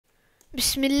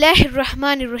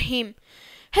Bismillahirrahmanirrahim.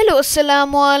 Hello,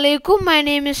 assalamu alaikum. My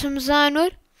name is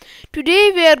Hamzanur.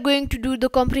 Today we are going to do the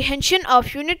comprehension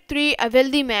of Unit 3, A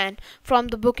Wealthy Man, from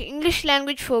the book English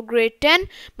Language for Grade 10,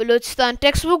 Balochistan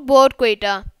Textbook Board,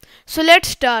 Quetta. So let's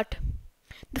start.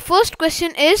 The first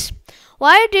question is,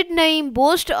 why did Naeem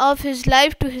boast of his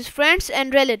life to his friends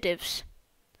and relatives?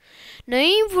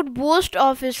 Naeem would boast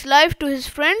of his life to his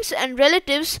friends and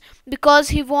relatives because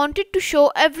he wanted to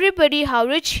show everybody how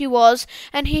rich he was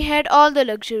and he had all the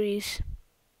luxuries.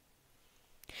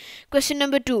 Question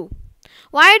number 2.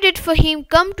 Why did Faheem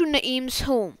come to Naeem's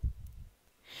home?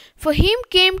 Faheem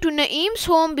came to Naeem's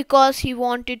home because he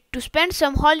wanted to spend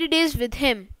some holidays with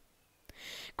him.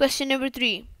 Question number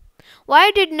 3. Why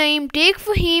did Naeem take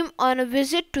Faheem on a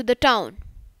visit to the town?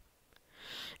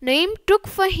 Naeem took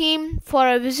Faheem for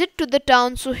a visit to the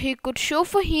town so he could show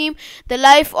Faheem the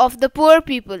life of the poor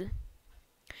people.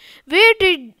 Where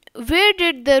did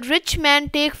the rich man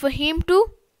take Faheem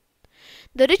to?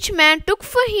 The rich man took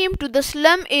Faheem to the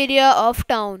slum area of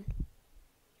town.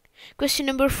 Question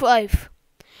number 5.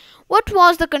 What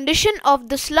was the condition of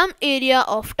the slum area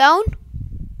of town?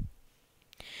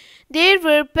 There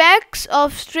were packs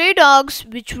of stray dogs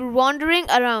which were wandering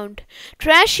around.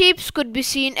 Trash heaps could be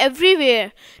seen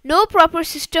everywhere. No proper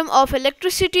system of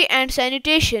electricity and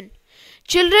sanitation.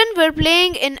 Children were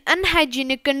playing in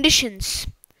unhygienic conditions.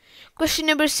 Question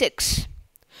number 6.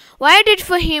 Why did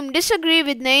Faheem disagree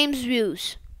with Naeem's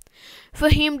views?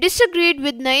 Faheem disagreed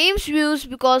with Naeem's views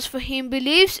because Faheem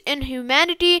believes in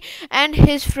humanity and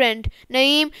his friend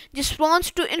Naeem just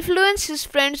wants to influence his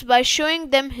friends by showing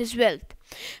them his wealth.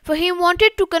 Faheem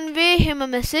wanted to convey him a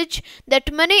message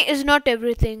that money is not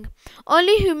everything.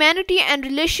 Only humanity and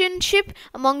relationship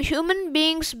among human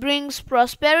beings brings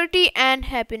prosperity and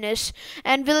happiness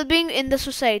and well-being in the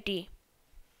society.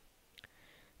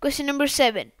 Question number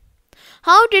 7.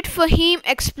 How did Faheem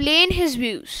explain his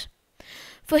views?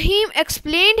 Faheem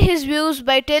explained his views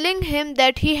by telling him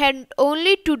that he had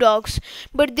only 2 dogs,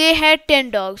 but they had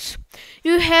 10 dogs.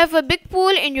 You have a big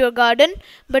pool in your garden,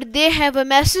 but they have a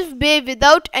massive bay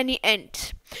without any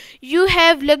ends. You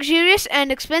have luxurious and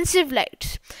expensive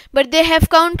lights, but they have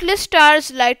countless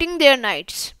stars lighting their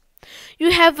nights.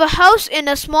 You have a house in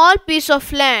a small piece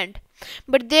of land,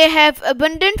 but they have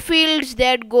abundant fields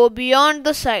that go beyond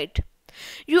the sight.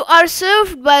 You are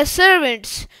served by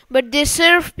servants, but they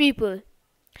serve people.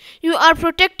 You are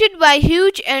protected by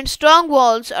huge and strong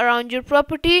walls around your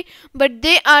property, but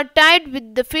they are tied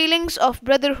with the feelings of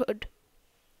brotherhood.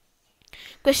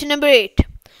 Question number 8.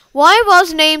 Why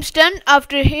was Naeem stunned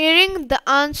after hearing the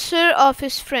answer of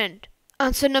his friend?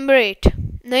 Answer number 8.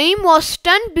 Naeem was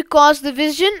stunned because the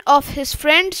vision of his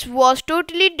friends was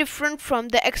totally different from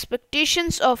the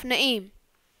expectations of Naeem.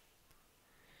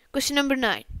 Question number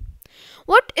 9.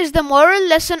 What is the moral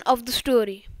lesson of the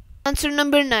story? Answer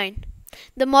number 9.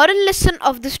 The moral lesson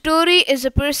of the story is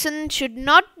a person should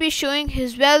not be showing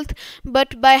his wealth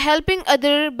but by helping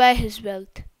others by his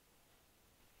wealth.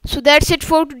 So that's it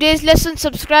for today's lesson.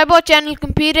 Subscribe our channel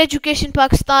Computer Education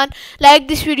Pakistan. Like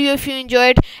this video if you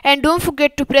enjoyed and don't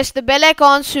forget to press the bell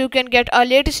icon so you can get our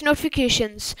latest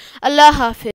notifications. Allah Hafiz.